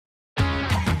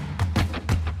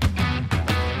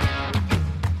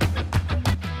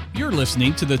You're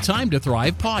listening to the Time to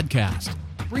Thrive podcast,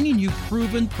 bringing you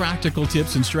proven practical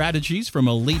tips and strategies from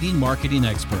a leading marketing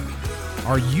expert.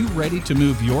 Are you ready to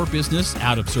move your business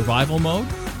out of survival mode?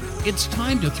 It's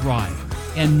time to thrive.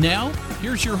 And now,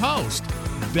 here's your host,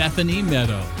 Bethany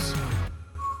Meadows.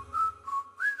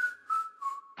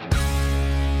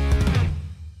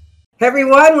 Hey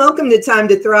everyone, welcome to Time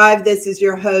to Thrive. This is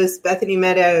your host, Bethany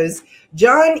Meadows.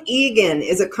 John Egan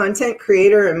is a content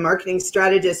creator and marketing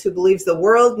strategist who believes the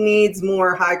world needs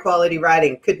more high-quality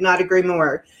writing. Could not agree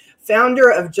more. Founder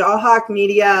of Jawhawk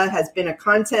Media, has been a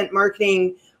content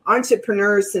marketing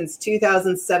entrepreneur since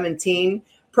 2017.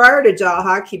 Prior to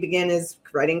Jawhawk, he began his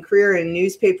writing career in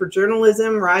newspaper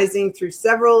journalism, rising through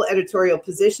several editorial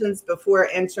positions before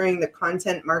entering the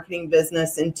content marketing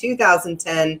business in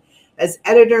 2010 as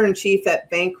editor-in-chief at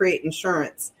Bankrate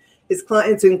Insurance. His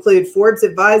clients include Forbes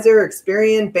Advisor,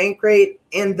 Experian, Bankrate,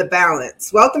 and The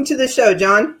Balance. Welcome to the show,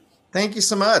 John. Thank you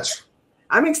so much.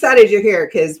 I'm excited you're here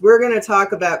because we're going to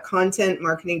talk about content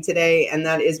marketing today, and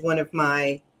that is one of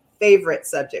my favorite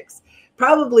subjects,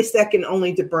 probably second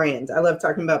only to brand. I love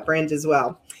talking about brand as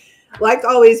well. Like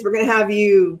always, we're going to have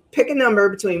you pick a number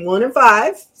between 1 and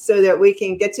 5 so that we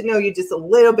can get to know you just a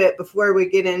little bit before we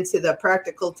get into the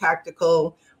practical,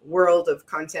 tactical world of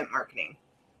content marketing.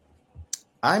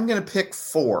 I'm going to pick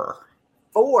 4.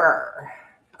 4.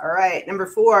 All right. Number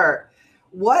 4.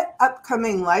 What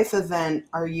upcoming life event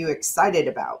are you excited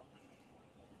about?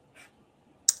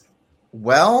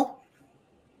 Well,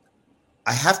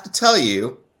 I have to tell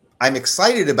you, I'm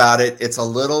excited about it. It's a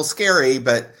little scary,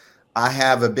 but I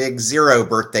have a big 0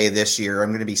 birthday this year.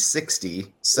 I'm going to be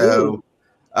 60. So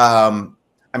I'm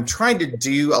trying to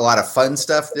do a lot of fun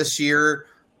stuff this year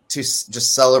to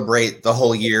just celebrate the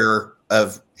whole year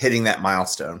of hitting that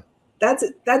milestone. That's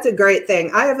a great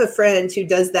thing. I have a friend who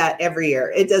does that every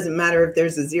year. It doesn't matter if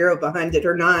there's a 0 behind it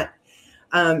or not.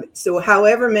 So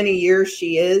however many years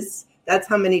she is, that's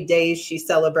how many days she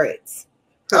celebrates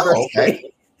her birthday.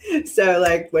 Okay. So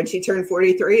like when she turned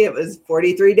 43, it was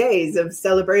 43 days of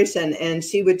celebration, and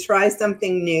she would try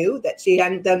something new that she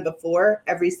hadn't done before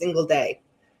every single day.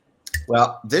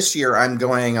 Well, this year I'm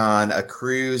going on a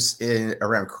cruise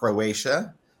around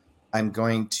Croatia. I'm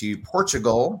going to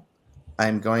Portugal.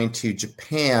 I'm going to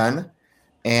Japan.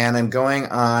 And I'm going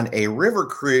on a river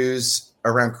cruise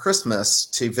around Christmas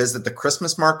to visit the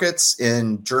Christmas markets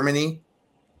in Germany.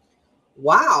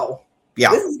 Wow.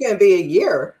 Yeah. This is going to be a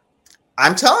year.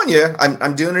 I'm telling you,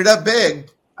 I'm doing it up big.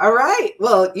 All right.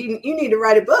 Well, you need to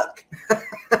write a book.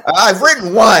 I've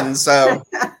written one, so.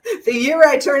 The year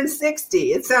I turned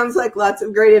 60. It sounds like lots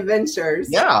of great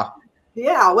adventures. Yeah.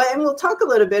 Yeah. Well, and we'll talk a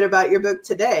little bit about your book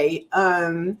today.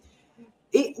 When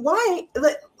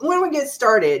we get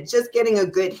started, just getting a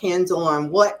good handle on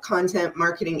what content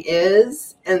marketing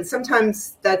is, and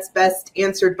sometimes that's best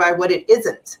answered by what it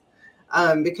isn't,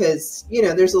 because,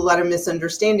 there's a lot of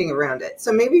misunderstanding around it.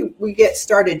 So maybe we get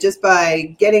started just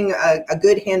by getting a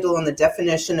good handle on the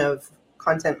definition of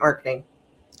content marketing.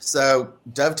 So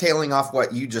dovetailing off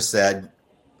what you just said,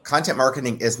 content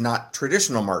marketing is not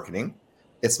traditional marketing.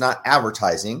 It's not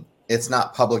advertising. It's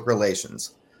not public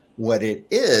relations. What it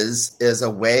is a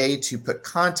way to put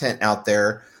content out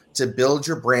there to build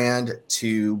your brand,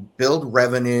 to build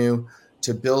revenue,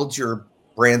 to build your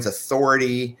brand's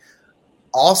authority,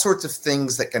 all sorts of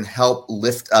things that can help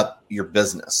lift up your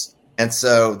business. And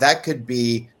so that could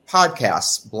be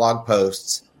podcasts, blog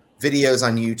posts, videos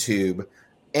on YouTube,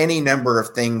 any number of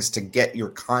things to get your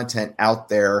content out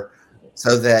there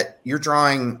so that you're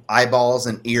drawing eyeballs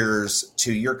and ears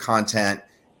to your content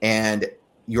and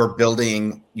you're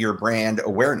building your brand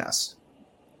awareness.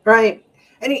 Right.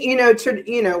 And,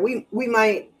 we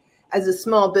might, as a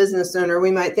small business owner,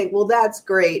 we might think, well, that's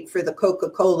great for the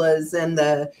Coca-Colas and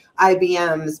the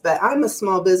IBMs, but I'm a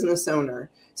small business owner.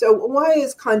 So why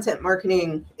is content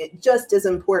marketing just as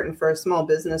important for a small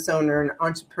business owner and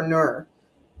entrepreneur?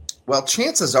 Well,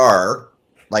 chances are,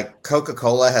 like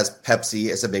Coca-Cola has Pepsi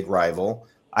as a big rival.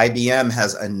 IBM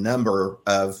has a number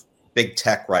of big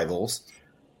tech rivals.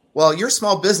 Well, your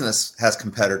small business has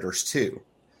competitors too.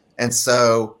 And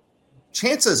so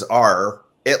chances are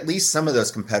at least some of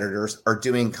those competitors are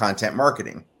doing content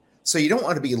marketing. So you don't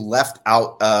want to be left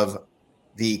out of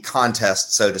the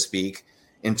contest, so to speak,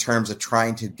 in terms of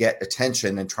trying to get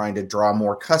attention and trying to draw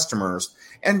more customers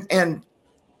and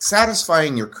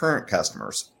satisfying your current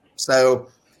customers. So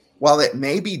while it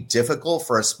may be difficult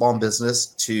for a small business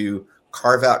to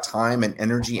carve out time and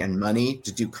energy and money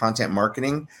to do content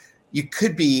marketing, you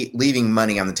could be leaving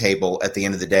money on the table at the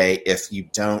end of the day if you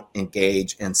don't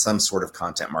engage in some sort of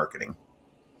content marketing.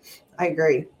 I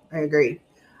agree.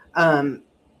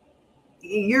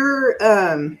 You're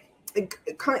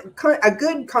a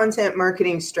good content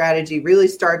marketing strategy really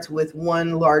starts with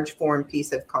one large form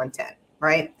piece of content,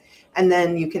 right? And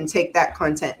then you can take that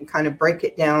content and kind of break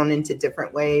it down into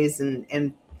different ways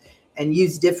and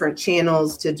use different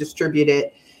channels to distribute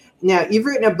it. Now, you've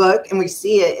written a book, and we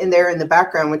see it in there in the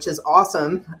background, which is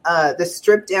awesome. The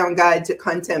Stripped Down Guide to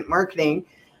Content Marketing.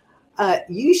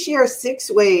 You share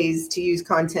 6 ways to use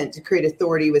content to create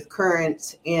authority with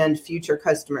current and future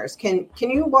customers. Can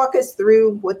you walk us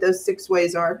through what those 6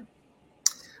 ways are?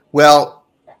 Well,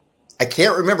 I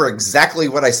can't remember exactly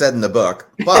what I said in the book,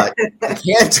 but I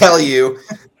can tell you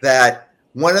that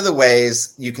one of the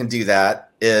ways you can do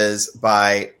that is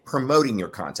by promoting your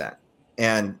content.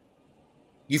 And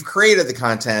you've created the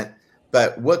content,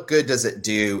 but what good does it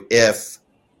do if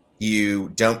you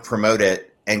don't promote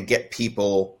it and get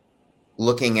people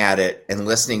looking at it and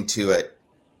listening to it?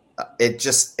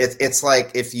 It's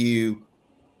like if you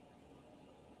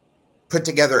put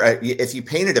together, if you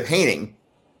painted a painting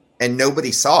and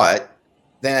nobody saw it,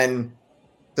 then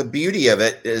the beauty of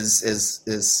it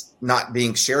is not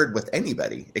being shared with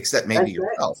anybody except maybe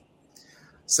yourself. Right.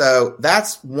 So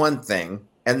that's one thing.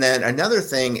 And then another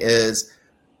thing is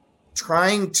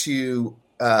trying to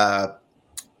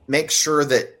make sure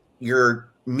that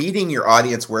you're meeting your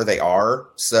audience where they are.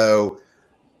 So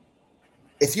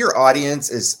if your audience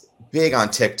is big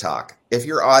on TikTok, if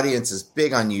your audience is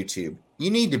big on YouTube, you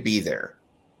need to be there.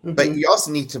 Mm-hmm. But you also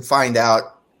need to find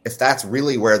out if that's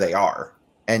really where they are.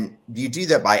 And you do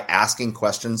that by asking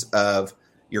questions of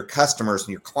your customers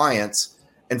and your clients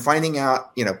and finding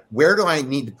out, where do I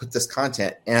need to put this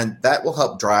content? And that will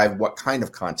help drive what kind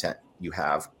of content you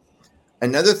have.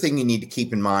 Another thing you need to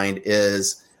keep in mind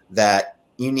is that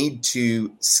you need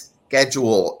to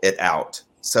schedule it out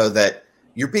so that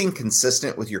you're being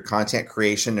consistent with your content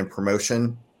creation and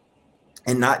promotion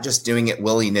and not just doing it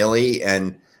willy-nilly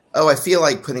and, I feel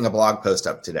like putting a blog post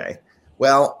up today.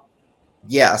 Well,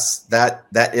 yes, that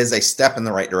is a step in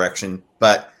the right direction,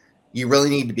 but you really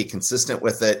need to be consistent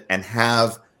with it and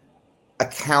have a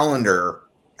calendar,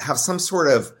 have some sort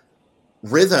of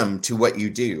rhythm to what you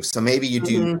do. So maybe you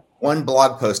do one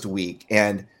blog post a week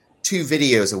and 2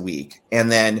 videos a week,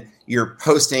 and then you're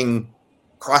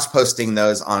cross-posting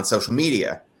those on social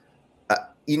media.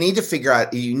 You need to figure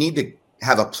out, you need to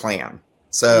have a plan.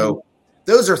 So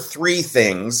those are 3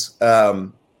 things,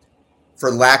 for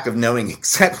lack of knowing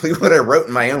exactly what I wrote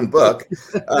in my own book,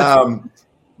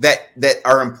 that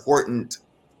are important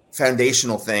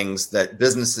foundational things that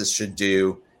businesses should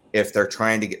do if they're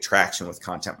trying to get traction with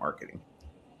content marketing.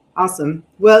 Awesome.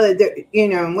 Well,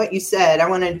 what you said, I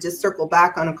want to just circle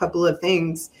back on a couple of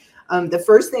things. The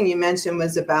first thing you mentioned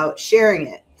was about sharing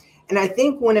it. And I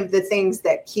think one of the things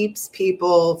that keeps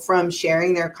people from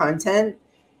sharing their content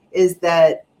is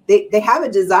that they have a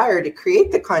desire to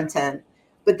create the content,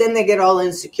 but then they get all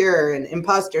insecure and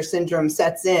imposter syndrome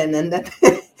sets in, and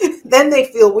then they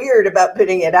feel weird about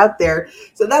putting it out there.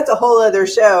 So that's a whole other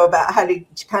show about how to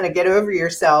kind of get over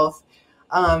yourself.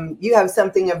 You have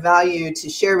something of value to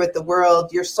share with the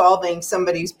world. You're solving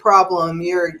somebody's problem.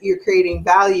 You're creating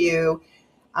value.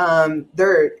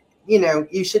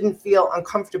 You shouldn't feel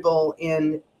uncomfortable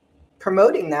in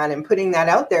promoting that and putting that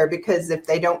out there, because if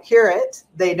they don't hear it,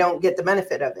 they don't get the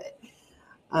benefit of it.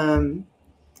 I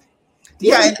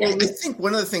think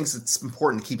one of the things that's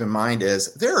important to keep in mind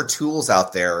is there are tools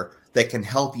out there that can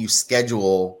help you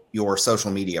schedule your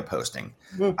social media posting.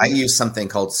 Mm-hmm. I use something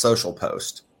called Social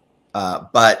Post,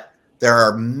 but there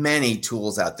are many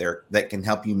tools out there that can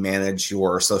help you manage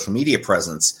your social media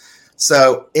presence.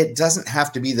 So it doesn't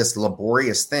have to be this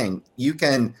laborious thing. You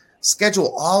can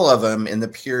schedule all of them in the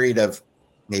period of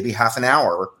maybe half an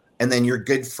hour, and then you're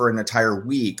good for an entire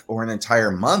week or an entire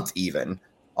month even.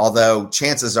 Although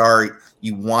chances are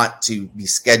you want to be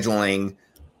scheduling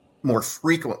more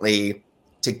frequently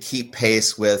to keep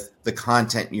pace with the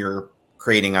content you're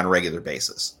creating on a regular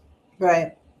basis.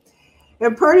 Right.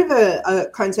 And part of a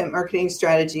content marketing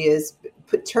strategy is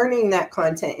turning that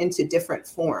content into different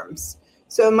forms.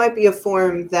 So it might be a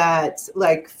form that,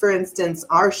 like, for instance,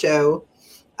 our show,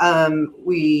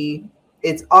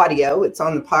 it's audio, it's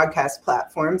on the podcast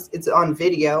platforms, it's on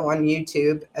video on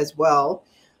YouTube as well.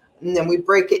 And then we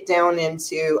break it down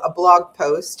into a blog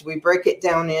post. We break it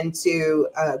down into,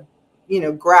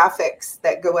 graphics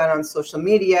that go out on social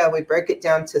media. We break it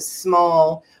down to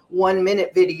small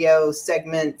 1-minute video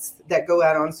segments that go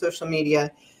out on social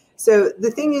media. So the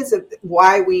thing is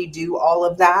why we do all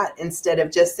of that instead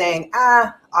of just saying,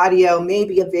 audio,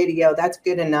 maybe a video, that's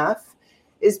good enough,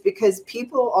 is because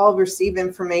people all receive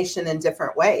information in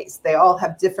different ways. They all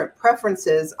have different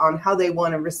preferences on how they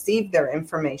want to receive their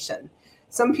information.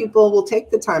 some people will take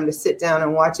the time to sit down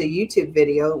and watch a YouTube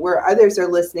video, where others are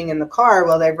listening in the car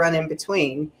while they run in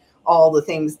between all the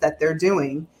things that they're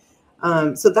doing.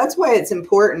 So that's why it's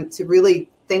important to really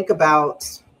think about,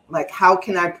 like, how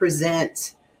can I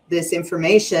present this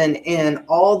information in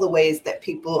all the ways that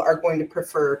people are going to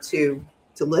prefer to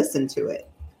listen to it.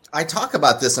 I talk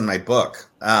about this in my book.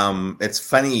 It's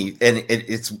funny, and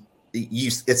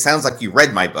it sounds like you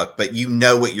read my book, but you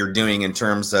know what you're doing in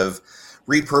terms of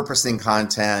repurposing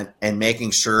content and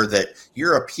making sure that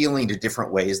you're appealing to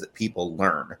different ways that people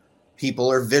learn.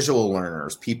 People are visual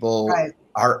learners. People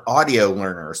are audio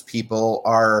learners. People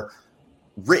are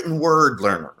written word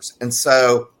learners. And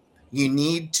so you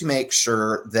need to make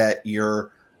sure that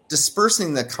you're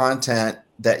dispersing the content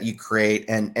that you create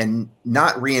and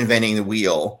not reinventing the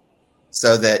wheel,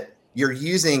 so that you're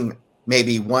using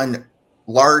maybe one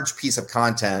large piece of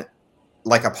content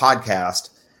like a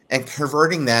podcast and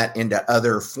converting that into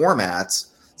other formats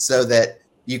so that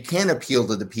you can appeal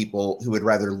to the people who would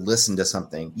rather listen to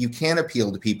something. You can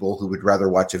appeal to people who would rather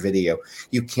watch a video.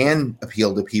 You can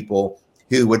appeal to people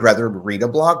who would rather read a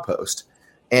blog post.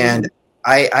 And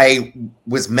I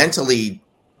was mentally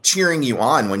cheering you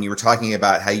on when you were talking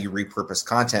about how you repurpose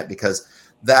content, because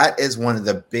that is one of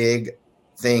the big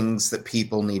things that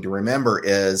people need to remember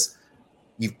is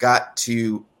you've got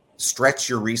to stretch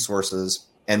your resources.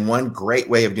 And one great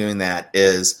way of doing that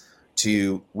is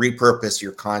to repurpose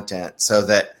your content so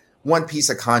that one piece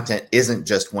of content isn't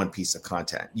just one piece of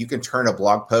content. You can turn a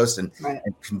blog post and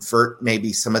convert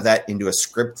maybe some of that into a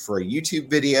script for a YouTube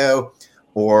video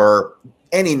or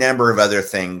any number of other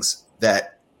things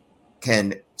that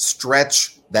can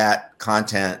stretch that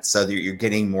content so that you're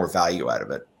getting more value out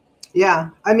of it. Yeah.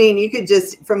 I mean, you could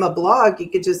just, from a blog, you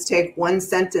could just take one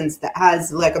sentence that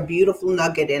has like a beautiful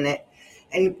nugget in it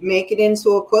and make it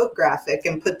into a quote graphic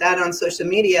and put that on social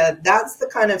media. That's the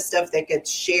kind of stuff that gets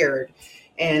shared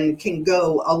and can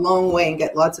go a long way and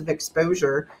get lots of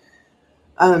exposure.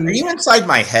 Are you inside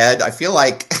my head? I feel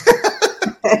like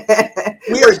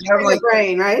we are definitely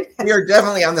brain, right? We are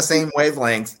definitely on the same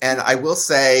wavelength. And I will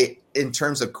say, in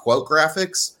terms of quote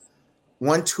graphics,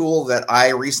 one tool that I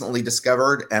recently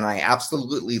discovered and I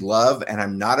absolutely love, and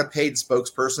I'm not a paid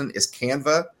spokesperson, is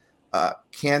Canva.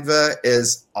 Canva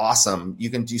is awesome. You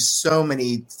can do so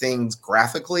many things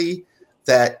graphically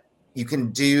that you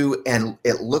can do, and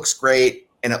it looks great,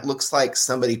 and it looks like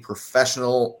somebody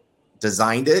professional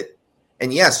designed it.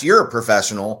 And yes, you're a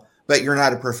professional, but you're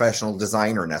not a professional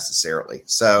designer necessarily.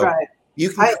 So you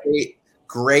can create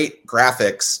great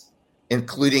graphics,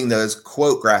 including those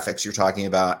quote graphics you're talking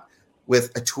about,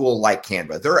 with a tool like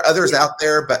Canva. There are others out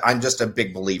there, but I'm just a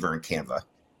big believer in Canva.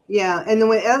 Yeah. And the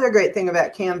other great thing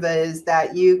about Canva is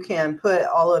that you can put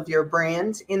all of your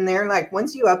brand in there. Like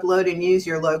once you upload and use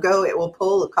your logo, it will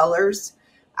pull the colors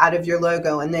out of your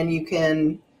logo. And then you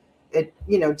can,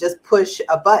 just push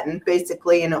a button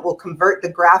basically, and it will convert the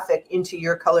graphic into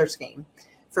your color scheme.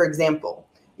 For example,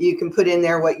 you can put in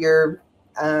there what your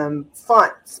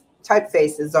fonts,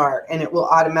 typefaces are, and it will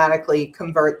automatically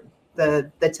convert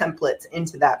the templates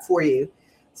into that for you.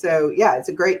 So yeah, it's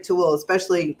a great tool,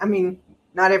 especially,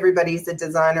 not everybody's a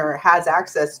designer or has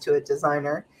access to a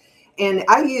designer. And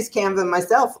I use Canva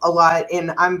myself a lot,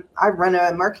 and I run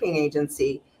a marketing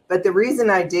agency. But the reason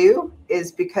I do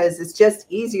is because it's just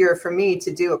easier for me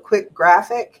to do a quick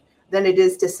graphic than it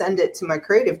is to send it to my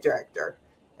creative director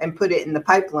and put it in the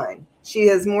pipeline. She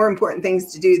has more important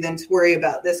things to do than to worry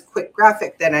about this quick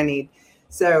graphic that I need.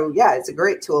 So yeah, it's a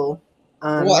great tool.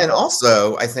 Well, and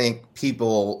also I think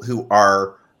people who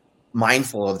are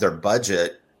mindful of their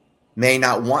budget may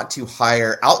not want to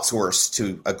outsource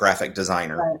to a graphic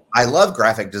designer. Right. I love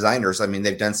graphic designers.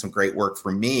 They've done some great work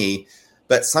for me,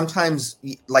 but sometimes,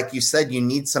 like you said, you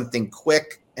need something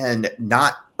quick and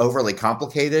not overly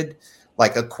complicated,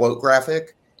 like a quote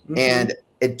graphic. Mm-hmm. And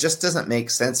it just doesn't make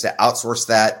sense to outsource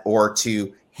that or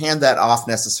to hand that off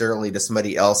necessarily to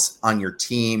somebody else on your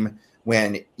team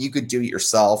when you could do it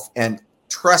yourself. And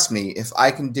trust me, if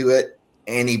I can do it,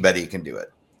 anybody can do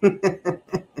it.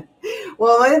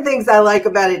 Well, one of the things I like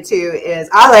about it too is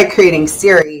I like creating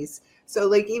series. So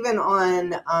like even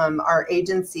on our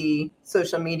agency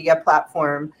social media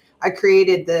platform, I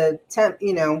created the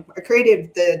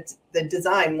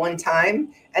design one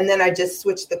time, and then I just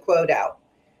switched the quote out.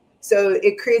 So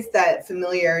it creates that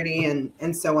familiarity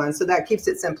and so on. So that keeps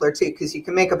it simpler too, because you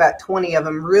can make about 20 of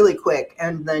them really quick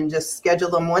and then just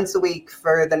schedule them once a week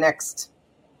for the next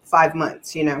 5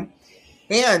 months,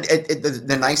 And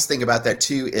the nice thing about that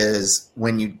too is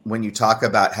when you talk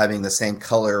about having the same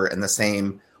color and the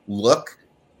same look,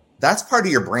 that's part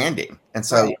of your branding. And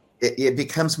so it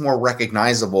becomes more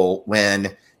recognizable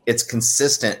when it's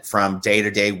consistent from day to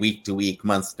day, week to week,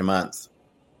 month to month.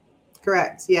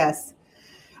 Correct. Yes.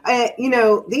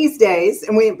 These days,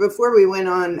 and before we went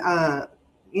on,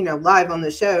 live on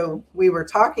the show, we were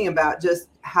talking about just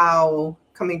how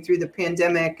coming through the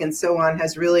pandemic and so on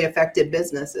has really affected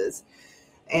businesses.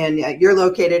 And you're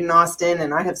located in Austin,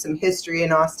 and I have some history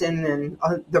in Austin, and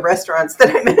the restaurants that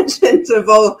I mentioned have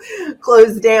all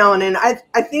closed down. And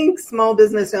I think small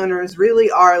business owners really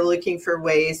are looking for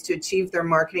ways to achieve their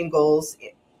marketing goals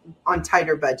on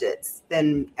tighter budgets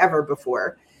than ever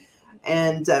before.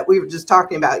 And we were just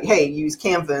talking about, hey, use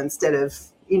Canva instead of,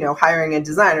 hiring a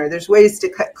designer. There's ways to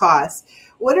cut costs.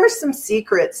 What are some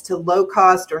secrets to low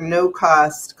cost or no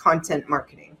cost content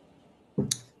marketing?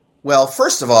 Well,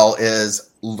 first of all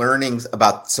is learning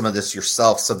about some of this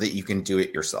yourself so that you can do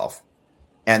it yourself.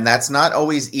 And that's not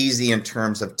always easy in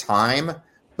terms of time,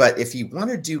 but if you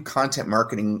want to do content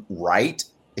marketing right,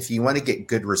 if you want to get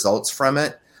good results from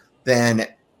it, then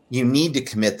you need to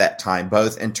commit that time,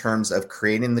 both in terms of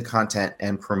creating the content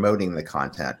and promoting the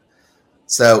content.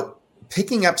 So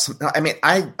picking up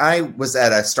I was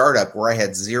at a startup where I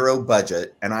had zero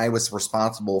budget and I was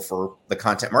responsible for the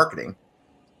content marketing.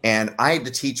 And I had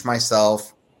to teach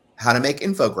myself how to make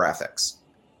infographics.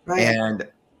 Right. And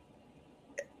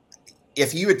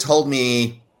if you had told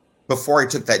me before I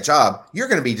took that job, you're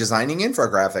going to be designing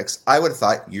infographics, I would have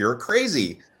thought you're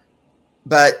crazy.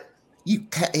 But you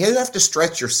have to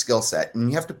stretch your skill set and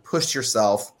you have to push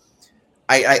yourself.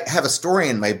 I have a story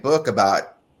in my book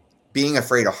about being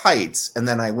afraid of heights. And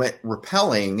then I went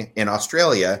rappelling in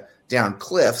Australia down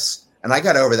cliffs and I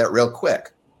got over that real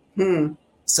quick.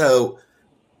 So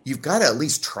you've got to at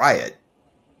least try it.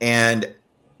 And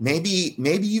maybe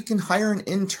you can hire an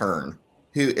intern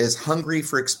who is hungry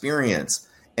for experience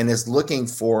and is looking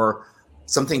for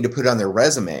something to put on their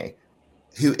resume,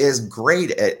 who is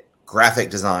great at graphic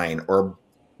design or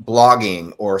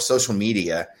blogging or social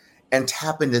media, and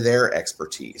tap into their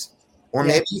expertise. Or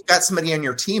maybe you've got somebody on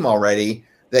your team already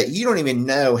that you don't even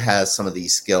know has some of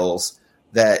these skills,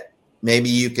 that maybe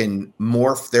you can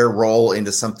morph their role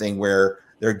into something where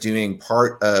they're doing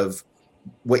part of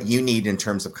what you need in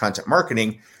terms of content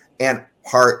marketing and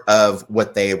part of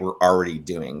what they were already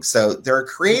doing. So there are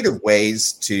creative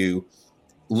ways to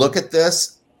look at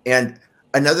this. And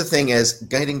another thing is,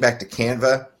 getting back to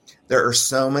Canva, there are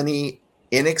so many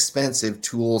inexpensive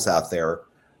tools out there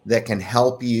that can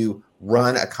help you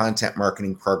run a content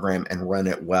marketing program and run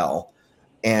it well.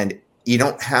 And you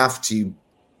don't have to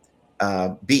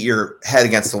beat your head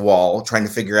against the wall trying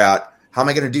to figure out, how am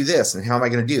I going to do this and how am I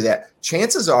going to do that?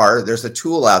 Chances are there's a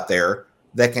tool out there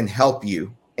that can help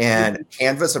you. And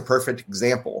Canva is a perfect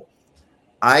example.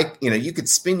 You could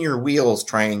spin your wheels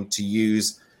trying to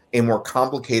use a more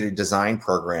complicated design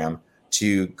program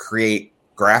to create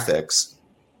graphics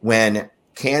when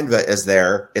Canva is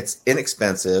there. It's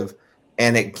inexpensive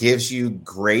and it gives you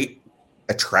great,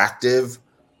 attractive,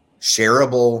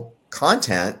 shareable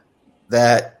content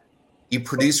that you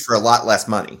produce for a lot less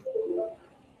money.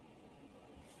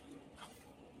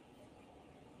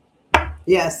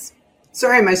 Yes.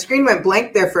 Sorry, my screen went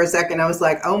blank there for a second. I was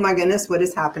like, oh my goodness, what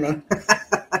is happening?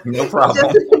 No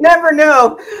problem. You never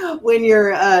know when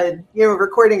you're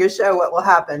recording a show what will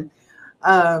happen.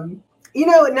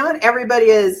 Not everybody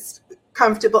is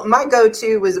comfortable. My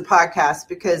go-to was a podcast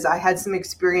because I had some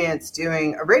experience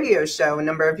doing a radio show a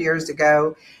number of years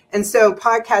ago. And so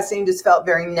podcasting just felt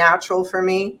very natural for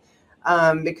me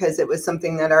because it was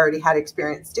something that I already had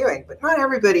experience doing. But not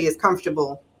everybody is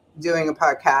comfortable doing a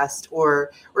podcast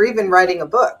or even writing a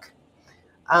book.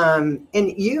 And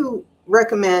you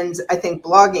recommend, I think,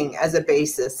 blogging as a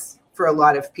basis for a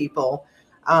lot of people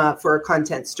for a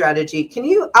content strategy. Can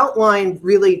you outline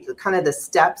really kind of the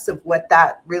steps of what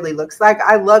that really looks like?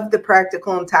 I love the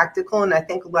practical and tactical. And I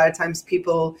think a lot of times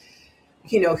people,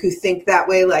 who think that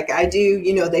way, like I do,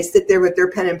 they sit there with their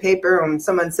pen and paper and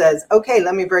someone says, okay,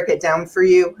 let me break it down for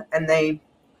you. And they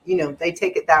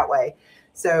take it that way.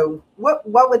 So what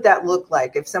would that look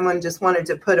like if someone just wanted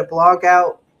to put a blog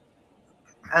out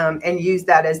and use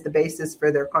that as the basis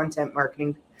for their content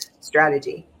marketing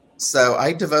strategy? So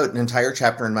I devote an entire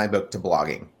chapter in my book to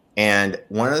blogging. And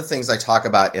one of the things I talk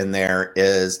about in there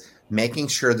is making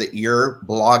sure that you're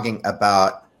blogging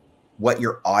about what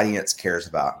your audience cares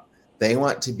about. They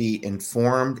want to be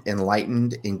informed,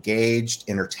 enlightened, engaged,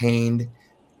 entertained,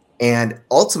 and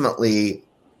ultimately,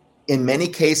 in many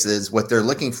cases, what they're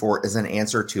looking for is an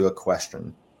answer to a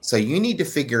question. So you need to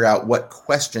figure out what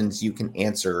questions you can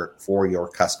answer for your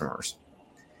customers.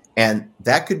 And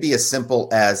that could be as simple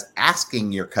as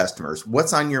asking your customers,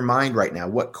 what's on your mind right now?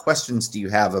 What questions do you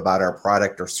have about our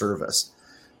product or service?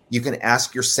 You can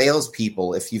ask your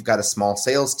salespeople, if you've got a small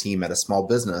sales team at a small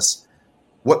business,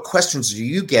 what questions are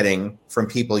you getting from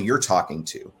people you're talking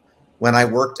to? When I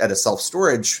worked at a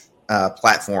self-storage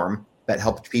platform that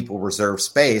helped people reserve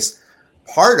space,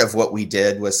 part of what we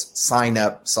did was sign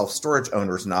up self-storage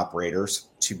owners and operators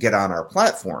to get on our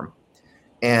platform.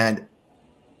 And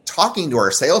talking to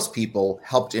our salespeople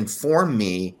helped inform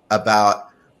me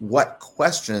about what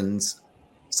questions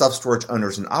self-storage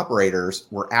owners and operators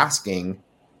were asking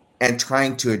and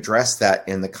trying to address that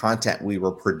in the content we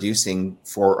were producing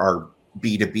for our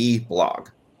B2B blog.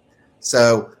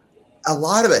 So a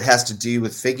lot of it has to do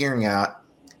with figuring out,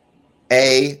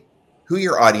 A, who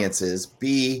your audience is,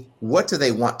 B, what do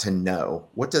they want to know?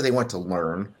 What do they want to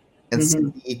learn? And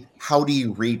C, how do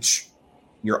you reach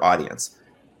your audience?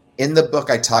 In the book,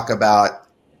 I talk about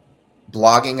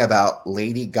blogging about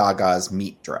Lady Gaga's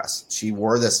meat dress. She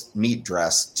wore this meat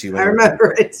dress to I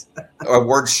remember it.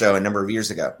 awards show a number of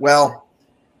years ago. Well,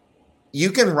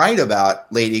 you can write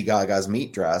about Lady Gaga's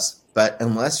meat dress, but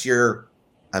unless you're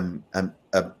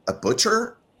a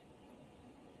butcher,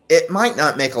 it might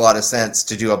not make a lot of sense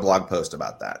to do a blog post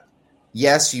about that.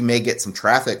 Yes, you may get some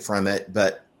traffic from it,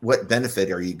 but what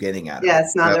benefit are you getting out of it? Yeah,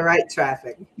 it's not the right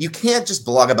traffic. You can't just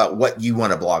blog about what you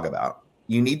want to blog about.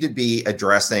 You need to be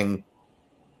addressing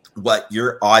what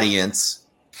your audience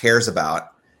cares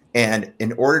about. And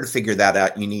in order to figure that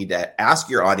out, you need to ask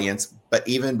your audience. But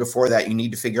even before that, you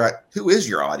need to figure out who is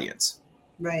your audience.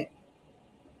 Right.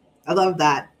 I love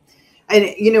that.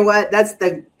 And you know what? That's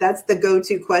the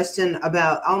go-to question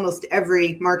about almost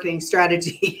every marketing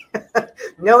strategy.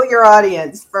 Know your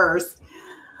audience first.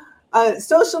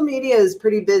 Social media is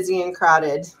pretty busy and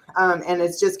crowded, and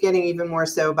it's just getting even more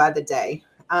so by the day.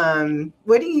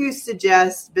 What do you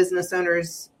suggest business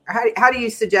owners, how do you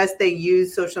suggest they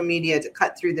use social media to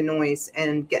cut through the noise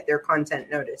and get their content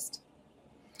noticed?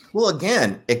 Well,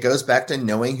 again, it goes back to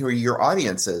knowing who your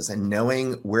audience is and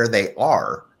knowing where they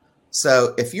are.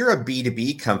 So if you're a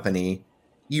B2B company,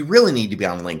 you really need to be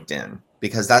on LinkedIn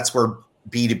because that's where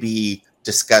B2B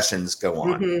discussions go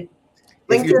on.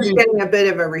 Mm-hmm. LinkedIn's getting a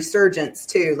bit of a resurgence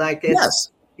too.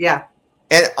 Yes. Yeah.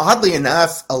 And oddly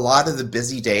enough, a lot of the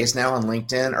busy days now on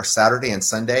LinkedIn are Saturday and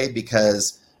Sunday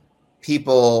because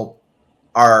people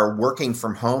are working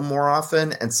from home more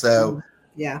often. And so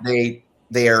they've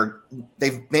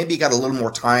maybe got a little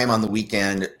more time on the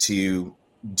weekend to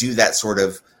do that sort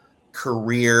of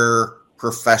career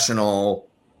professional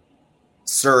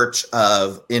search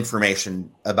of information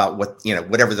about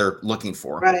whatever they're looking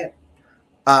for. Right.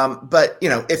 But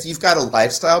if you've got a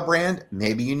lifestyle brand,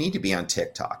 maybe you need to be on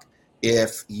TikTok.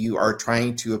 If you are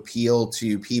trying to appeal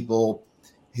to people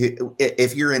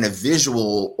if you're in a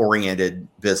visual oriented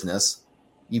business,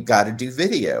 you've got to do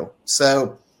video.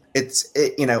 So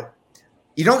you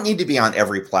don't need to be on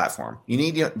every platform.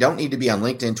 You don't need to be on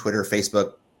LinkedIn, Twitter,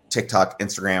 Facebook, TikTok,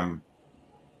 Instagram.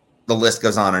 The list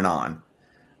goes on and on.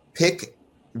 Pick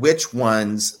which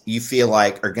ones you feel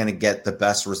like are going to get the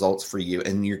best results for you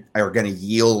and are going to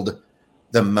yield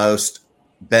the most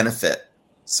benefit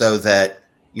so that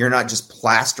you're not just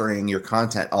plastering your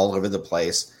content all over the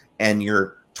place and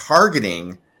you're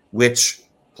targeting which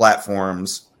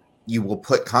platforms you will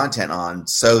put content on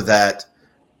so that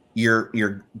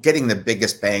you're getting the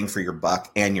biggest bang for your buck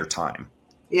and your time.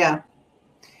 Yeah.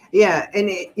 Yeah. And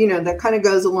that kind of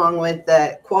goes along with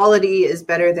that quality is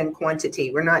better than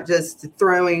quantity. We're not just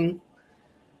throwing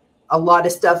a lot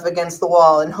of stuff against the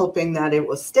wall and hoping that it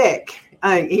will stick.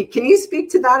 Can you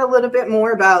speak to that a little bit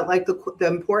more about the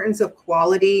importance of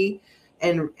quality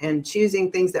and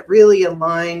choosing things that really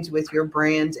aligned with your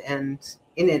brand and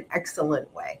in an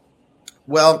excellent way?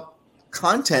 Well,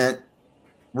 content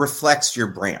reflects your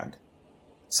brand.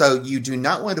 So you do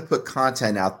not want to put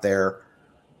content out there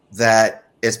that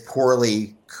is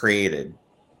poorly created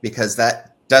because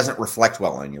that doesn't reflect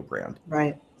well on your brand.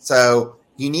 Right. So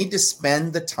you need to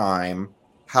spend the time,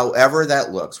 however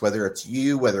that looks, whether it's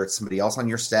you, whether it's somebody else on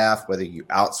your staff, whether you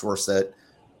outsource it,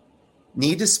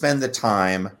 need to spend the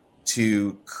time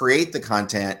to create the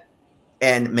content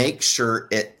and make sure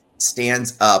it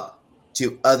stands up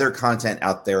to other content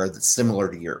out there that's similar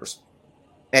to yours.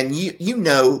 And you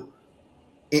know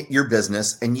your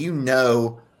business and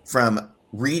from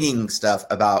reading stuff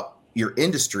about your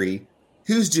industry,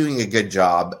 who's doing a good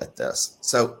job at this.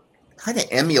 So kind of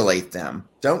emulate them.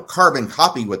 Don't carbon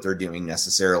copy what they're doing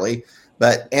necessarily,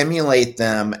 but emulate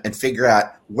them and figure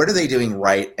out what are they doing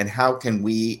right and how can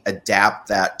we adapt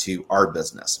that to our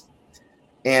business.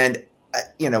 And,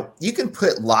 you can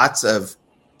put lots of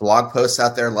blog posts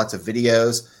out there, lots of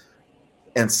videos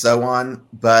and so on,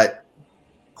 but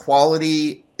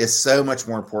quality is so much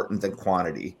more important than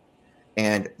quantity.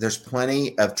 and there's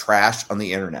plenty of trash on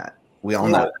the internet. We all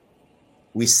Yeah. know that.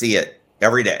 We see it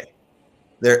every day.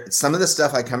 Some of the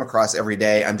stuff I come across every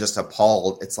day, I'm just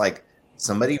appalled. It's like,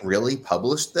 somebody really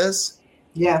published this?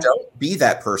 Yeah. Don't be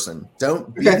that person.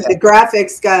 Don't be The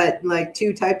graphics got like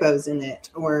 2 typos in it,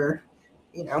 or,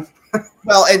 you know.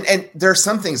 Well, and there are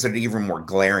some things that are even more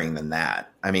glaring than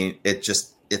that. I mean, it's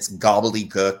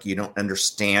gobbledygook. You don't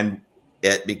understand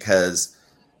it because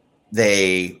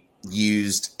they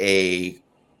used a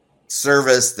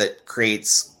service that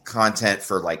creates content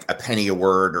for like a penny a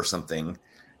word or something.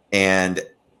 And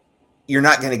you're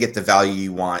not going to get the value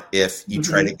you want if you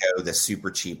try to go the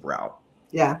super cheap route.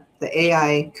 Yeah, the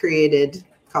AI created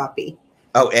copy.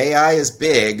 Oh, AI is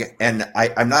big, and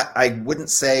I wouldn't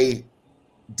say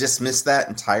dismiss that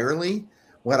entirely.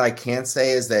 What I can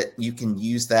say is that you can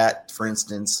use that, for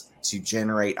instance, to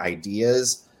generate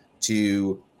ideas,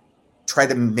 to try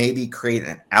to maybe create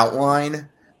an outline,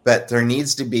 but there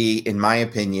needs to be, in my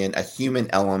opinion, a human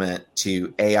element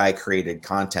to AI created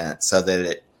content so that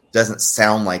it doesn't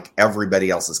sound like everybody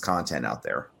else's content out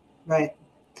there. Right.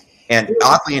 And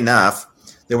oddly enough,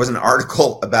 there was an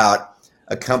article about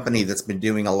a company that's been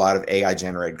doing a lot of AI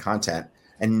generated content.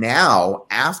 And now,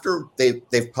 after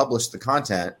they've published the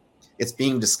content, it's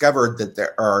being discovered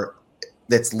that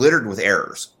that's littered with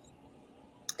errors.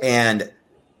 And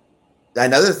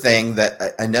another thing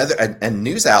that a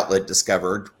news outlet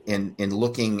discovered in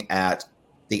looking at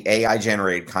the AI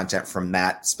generated content from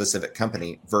that specific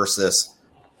company versus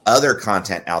other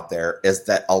content out there is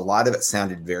that a lot of it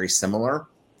sounded very similar.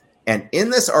 And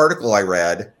in this article I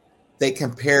read, they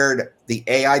compared the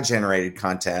AI generated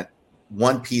content,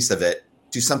 one piece of it,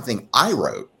 to something I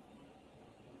wrote.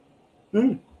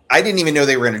 I didn't even know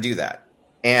they were going to do that.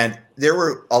 And there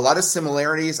were a lot of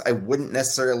similarities. I wouldn't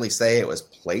necessarily say it was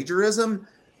plagiarism,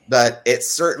 but it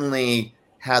certainly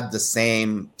had the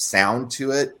same sound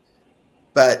to it.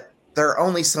 But there are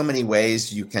only so many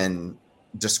ways you can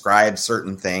describe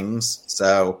certain things.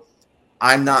 So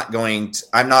I'm not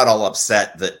all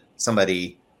upset that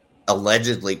somebody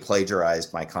allegedly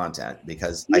plagiarized my content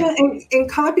because and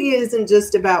copy isn't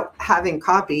just about having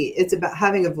copy. It's about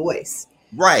having a voice.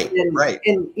 Right.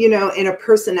 And, you know, and a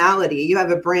personality. You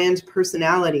have a brand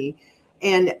personality,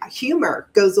 and humor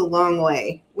goes a long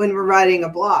way when we're writing a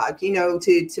blog, you know,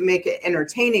 to make it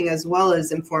entertaining as well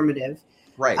as informative.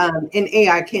 Right. And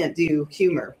AI can't do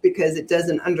humor because it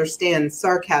doesn't understand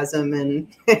sarcasm and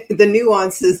the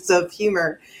nuances of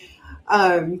humor.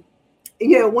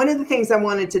 You know, one of the things I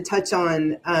wanted to touch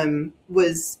on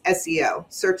was SEO,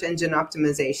 search engine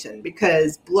optimization,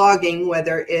 because blogging,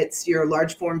 whether it's your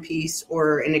large form piece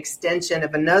or an extension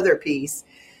of another piece,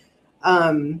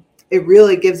 it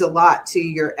really gives a lot to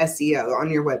your SEO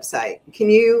on your website. Can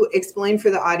you explain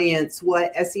for the audience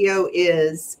what SEO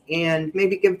is and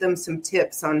maybe give them some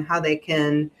tips on how they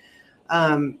can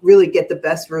really get the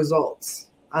best results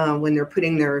when they're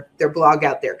putting their blog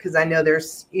out there? Because I know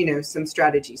there's, you know, some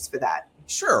strategies for that.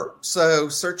 Sure. So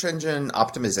search engine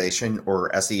optimization,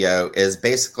 or SEO, is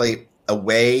basically a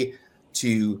way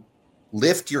to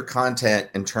lift your content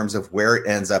in terms of where it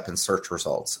ends up in search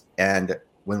results. And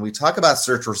when we talk about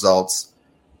search results,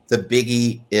 the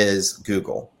biggie is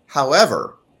Google.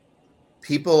 However,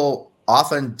 people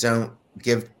often don't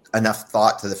give enough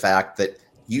thought to the fact that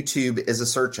YouTube is a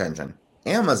search engine.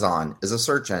 Amazon is a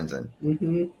search engine.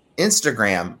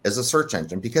 Instagram is a search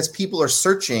engine, because people are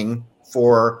searching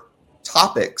for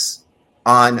topics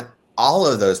on all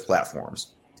of those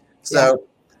platforms. So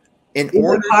in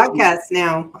order podcasts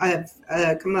now have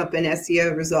come up in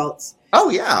SEO results. Oh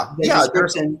yeah.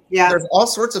 There's all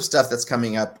sorts of stuff that's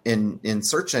coming up in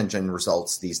search engine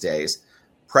results these days.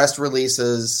 Press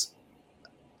releases,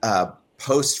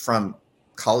 posts from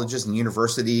colleges and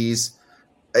universities.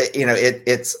 You know,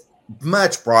 it's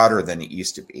much broader than it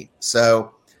used to be.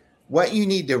 So what you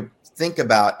need to think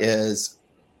about is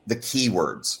the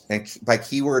keywords. And by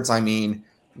keywords, I mean,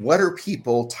 what are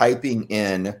people typing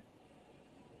in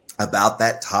about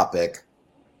that topic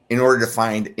in order to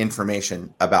find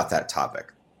information about that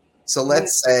topic? So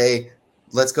let's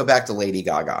go back to Lady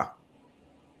Gaga.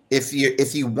 If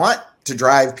you want to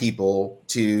drive people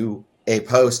to a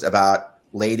post about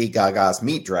Lady Gaga's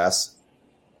meat dress,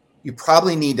 you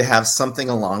probably need to have something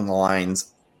along the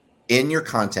lines in your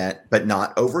content, but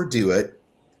not overdo it,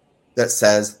 that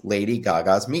says Lady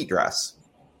Gaga's meat dress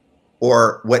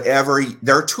or whatever.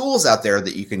 There are tools out there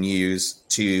that you can use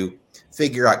to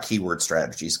figure out keyword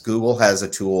strategies. Google has a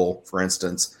tool, for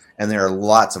instance, and there are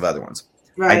lots of other ones.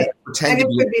 Right. And it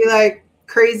could be like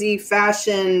crazy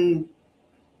fashion,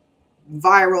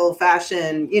 viral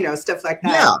fashion, you know, stuff like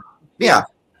that. Yeah.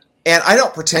 And I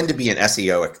don't pretend to be an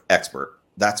SEO expert.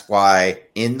 That's why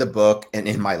in the book and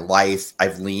in my life,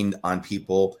 I've leaned on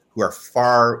people who are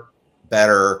far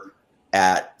better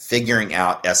at figuring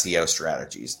out SEO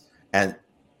strategies. And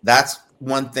that's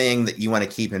one thing that you want to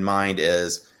keep in mind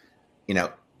is, you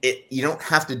don't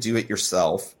have to do it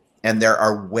yourself. And there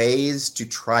are ways to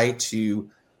try to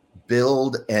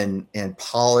build and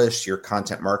polish your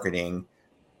content marketing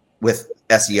with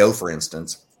SEO, for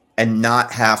instance, and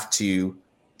not have to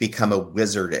become a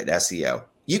wizard at SEO.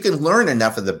 You can learn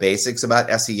enough of the basics about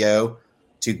SEO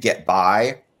to get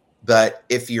by, but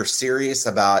if you're serious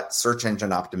about search engine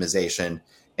optimization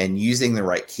and using the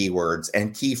right keywords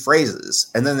and key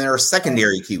phrases, and then there are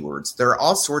secondary keywords, there are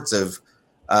all sorts of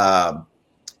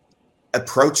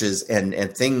approaches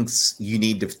and things you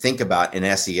need to think about in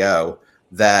SEO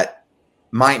that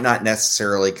might not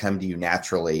necessarily come to you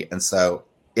naturally. And so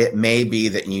it may be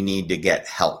that you need to get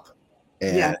help.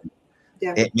 And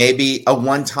it may be a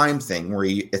one-time thing where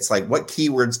it's like, what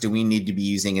keywords do we need to be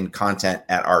using in content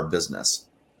at our business?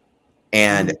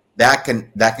 And that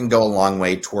can go a long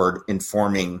way toward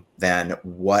informing then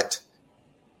what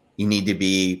you need to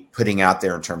be putting out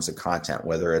there in terms of content,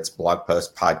 whether it's blog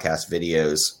posts, podcasts,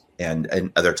 videos,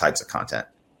 and other types of content.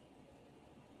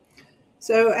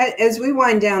 So as we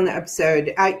wind down the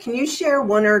episode, can you share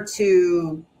one or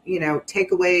two,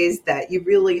 takeaways that you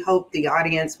really hope the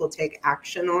audience will take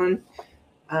action on?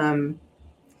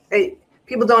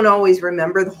 People don't always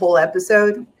remember the whole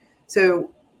episode.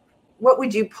 So what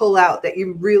would you pull out that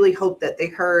you really hope that they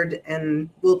heard and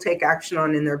will take action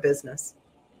on in their business?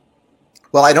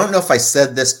 Well, I don't know if I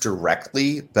said this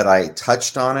directly, but I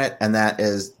touched on it, and that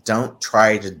is, don't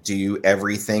try to do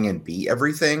everything and be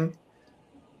everything.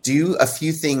 Do a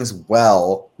few things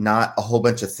well, not a whole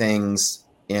bunch of things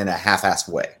in a half-assed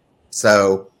way.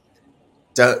 So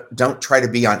don't try to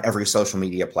be on every social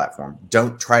media platform.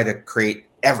 Don't try to create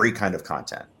every kind of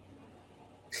content.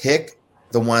 Pick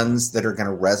the ones that are going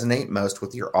to resonate most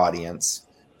with your audience,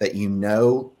 that you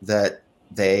know that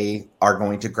they are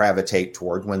going to gravitate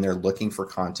toward when they're looking for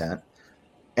content,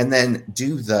 and then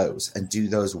do those and do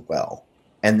those well.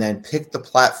 And then pick the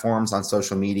platforms on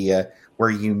social media where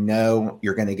you know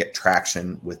you're going to get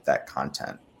traction with that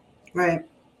content. Right.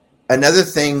 Another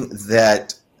thing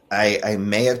that I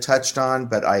may have touched on,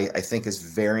 but I think is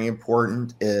very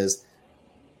important, is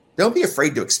don't be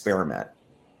afraid to experiment.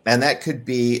 And that could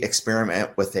be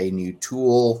experiment with a new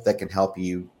tool that can help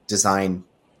you design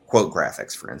quote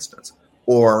graphics, for instance,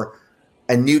 or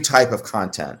a new type of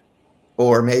content,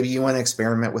 or maybe you want to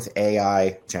experiment with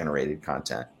AI generated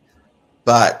content.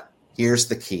 But here's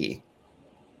the key.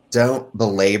 Don't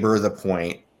belabor the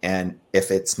point. And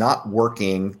if it's not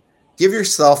working, give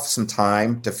yourself some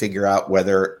time to figure out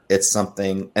whether it's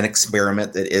an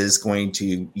experiment that is going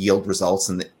to yield results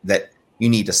and that you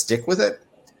need to stick with it.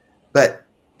 But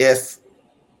if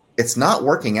it's not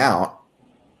working out,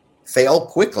 fail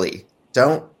quickly.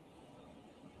 Don't,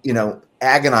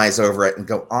 agonize over it and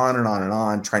go on and on and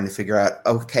on trying to figure out,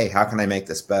 okay, how can I make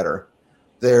this better?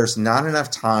 There's not enough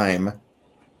time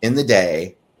in the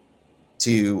day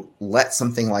to let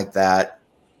something like that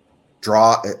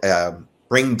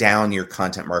bring down your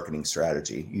content marketing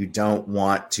strategy. You don't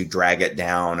want to drag it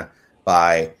down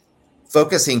by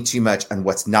focusing too much on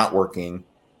what's not working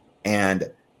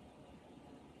and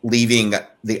leaving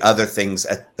the other things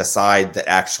at the side that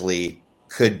actually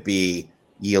could be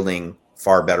yielding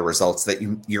far better results that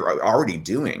you're already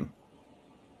doing.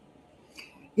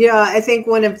 Yeah, I think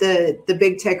one of the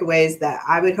big takeaways that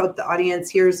I would hope the audience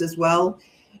hears as well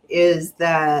is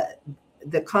that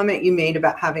the comment you made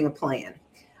about having a plan.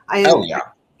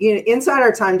 Inside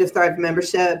our Time to Thrive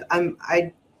membership,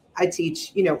 I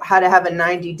teach, how to have a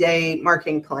 90-day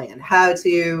marketing plan, how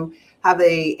to have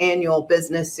a annual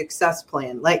business success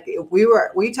plan. Like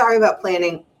we talk about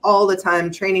planning all the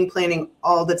time, training planning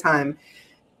all the time.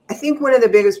 I think one of the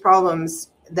biggest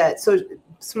problems that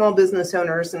small business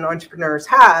owners and entrepreneurs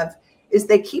have is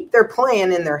they keep their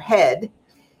plan in their head.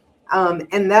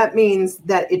 And that means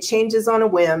that it changes on a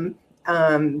whim.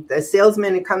 The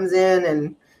salesman comes in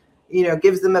and,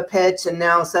 gives them a pitch, and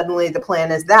now suddenly the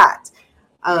plan is that.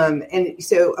 And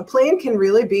so a plan can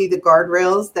really be the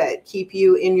guardrails that keep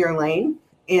you in your lane.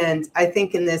 And I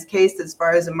think in this case, as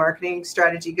far as a marketing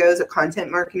strategy goes, a content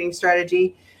marketing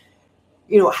strategy,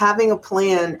 having a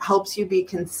plan helps you be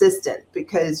consistent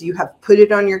because you have put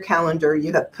it on your calendar,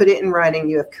 you have put it in writing,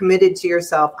 you have committed to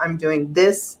yourself, I'm doing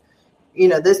this,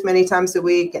 this many times a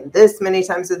week and this many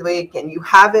times a week, and you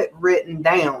have it written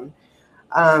down.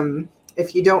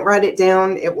 If you don't write it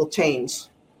down, it will change.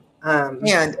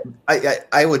 And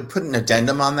I would put an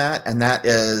addendum on that, and that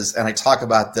is, and I talk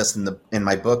about this in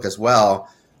my book as well,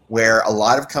 where a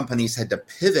lot of companies had to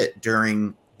pivot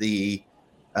during the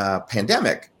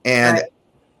pandemic. And Right.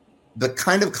 the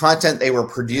kind of content they were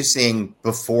producing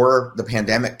before the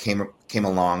pandemic came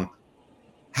along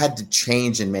had to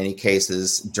change in many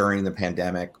cases during the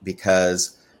pandemic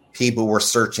because people were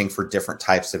searching for different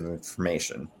types of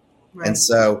information. Right. And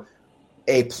so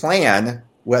a plan,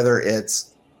 whether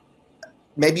it's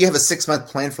maybe you have a 6-month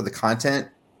plan for the content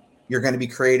you're going to be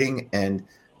creating, and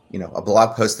a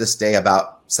blog post this day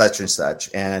about such and such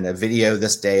and a video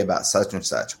this day about such and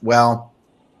such. Well,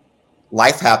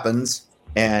 life happens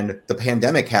and the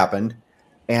pandemic happened,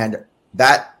 and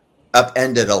that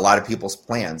upended a lot of people's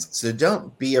plans. So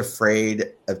don't be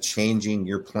afraid of changing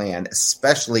your plan,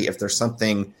 especially if there's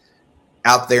something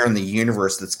out there in the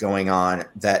universe that's going on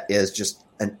that is just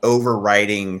an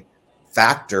overriding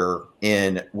factor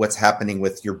in what's happening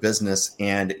with your business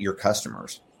and your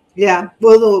customers. Yeah.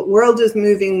 Well, the world is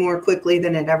moving more quickly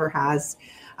than it ever has.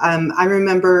 I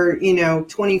remember,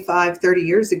 25, 30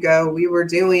 years ago, we were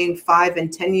doing 5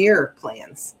 and 10 year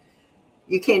plans.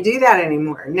 You can't do that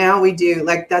anymore. Now we do,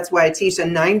 that's why I teach a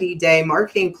 90-day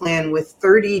marketing plan with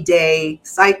 30-day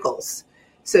cycles.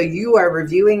 So you are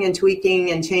reviewing and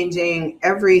tweaking and changing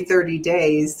every 30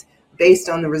 days based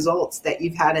on the results that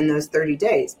you've had in those 30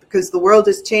 days, because the world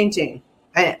is changing.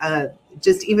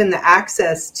 Just even the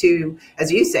access to,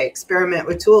 as you say, experiment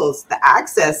with tools, the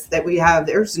access that we have,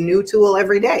 there's a new tool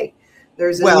every day.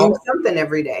 There's a new something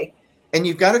every day. And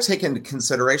you've got to take into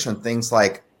consideration things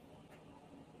like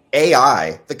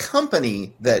AI. The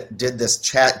company that did this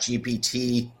Chat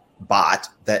GPT bot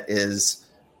that is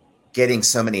getting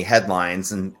so many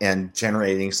headlines and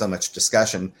generating so much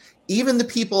discussion, even the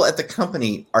people at the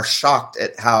company are shocked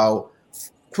at how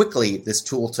quickly this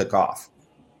tool took off.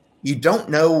 You don't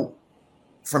know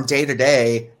from day to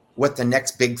day what the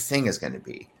next big thing is going to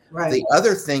be. Right. The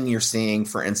other thing you're seeing,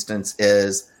 for instance,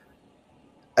 is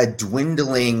a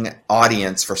dwindling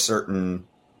audience for certain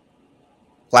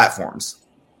platforms.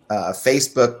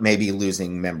 Facebook may be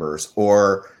losing members,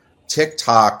 or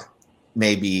TikTok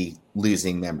may be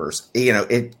losing members.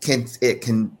 It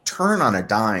can turn on a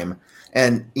dime.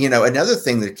 And, another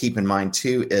thing to keep in mind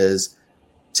too is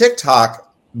TikTok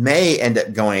may end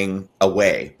up going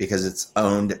away because it's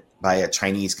owned by a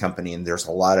Chinese company. And there's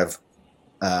a lot of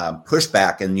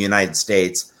pushback in the United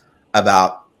States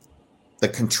about the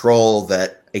control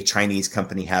that a Chinese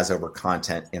company has over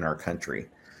content in our country.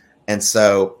 And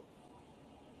so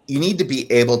you need to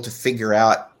be able to figure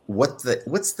out what's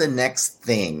the next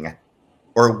thing,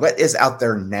 or what is out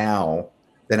there now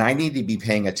that I need to be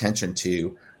paying attention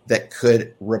to that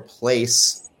could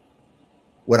replace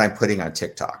what I'm putting on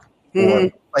TikTok.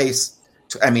 Or replace,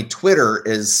 Twitter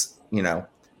is,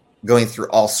 going through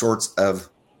all sorts of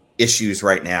issues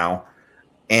right now,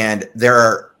 and there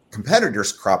are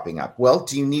competitors cropping up. Well,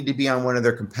 do you need to be on one of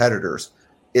their competitors?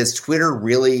 Is Twitter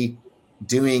really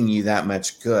doing you that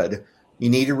much good? You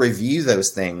need to review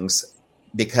those things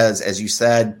because, as you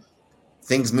said,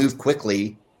 things move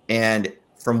quickly, and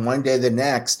from one day to the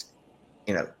next,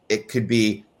 it could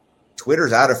be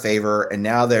Twitter's out of favor, and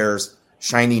now there's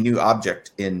shiny new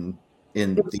object in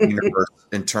the universe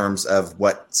in terms of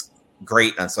what's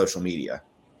great on social media.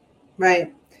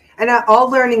 Right. And all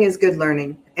learning is good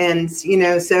learning. And,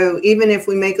 so even if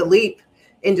we make a leap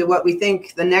into what we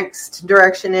think the next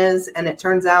direction is, and it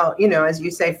turns out, as you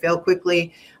say, fail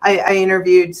quickly. I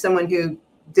interviewed someone who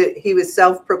he was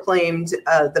self-proclaimed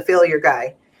the failure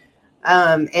guy.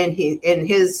 And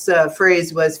his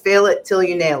phrase was "fail it till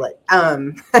you nail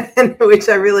it," which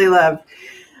I really love.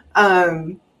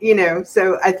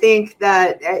 So I think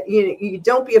that you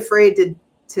don't be afraid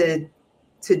to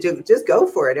just go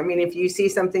for it. I mean, if you see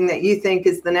something that you think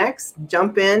is the next,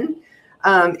 jump in.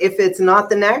 If it's not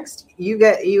the next,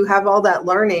 you have all that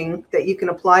learning that you can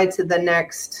apply to the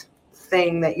next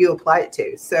thing that you apply it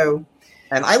to. So,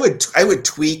 and I would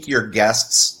tweak your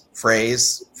guest's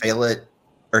phrase, fail it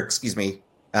until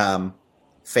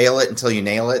you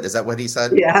nail it. Is that what he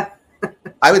said? Yeah.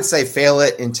 I would say fail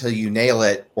it until you nail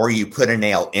it, or you put a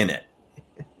nail in it.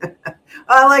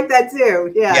 I like that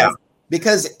too. Yes. Yeah.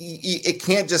 Because it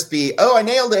can't just be, oh, I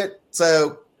nailed it,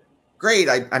 so great,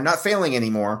 I'm not failing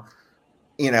anymore.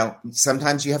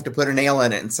 Sometimes you have to put a nail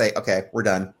in it and say, okay, we're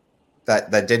done.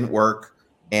 That didn't work,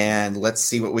 and let's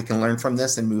see what we can learn from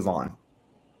this and move on.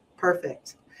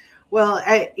 Perfect. Well,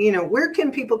 where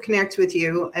can people connect with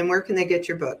you, and where can they get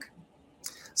your book?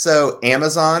 So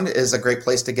Amazon is a great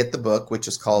place to get the book, which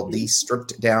is called The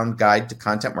Stripped Down Guide to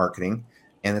Content Marketing,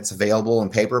 and it's available in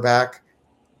paperback,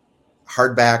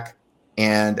 hardback,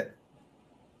 and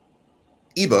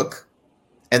ebook.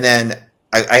 And then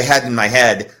I had in my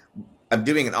head, I'm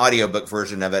doing an audiobook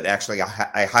version of it. Actually,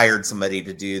 I hired somebody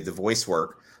to do the voice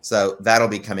work. So that'll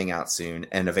be coming out soon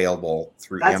and available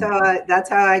through Amazon. That's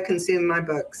how I consume my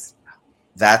books.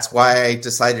 That's why I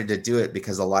decided to do it,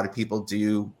 because a lot of people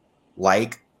do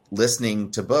like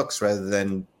listening to books rather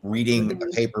than reading a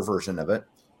paper version of it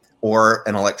or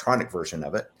an electronic version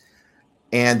of it.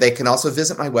 And they can also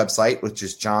visit my website, which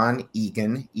is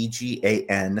johnegan,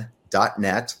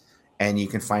 EGAN.net. And you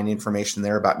can find information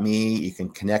there about me. You can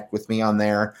connect with me on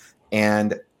there.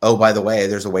 And, oh, by the way,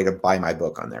 there's a way to buy my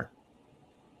book on there.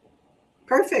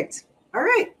 Perfect. All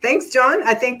right. Thanks, John.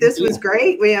 I think this was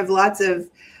great. We have lots of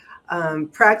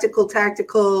practical,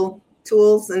 tactical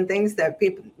tools and things that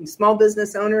people, small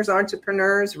business owners,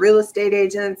 entrepreneurs, real estate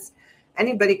agents,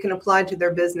 anybody can apply to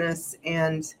their business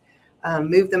and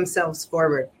move themselves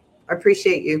forward. I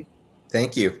appreciate you.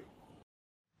 Thank you.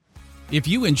 If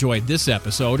you enjoyed this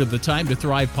episode of the Time to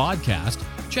Thrive podcast,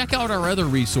 check out our other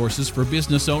resources for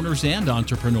business owners and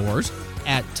entrepreneurs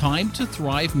at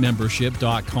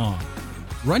timetothrivemembership.com.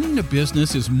 Running a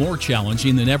business is more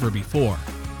challenging than ever before.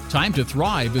 Time to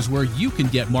Thrive is where you can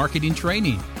get marketing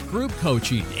training, group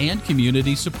coaching, and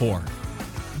community support.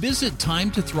 Visit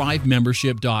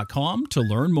timetothrivemembership.com to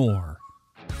learn more.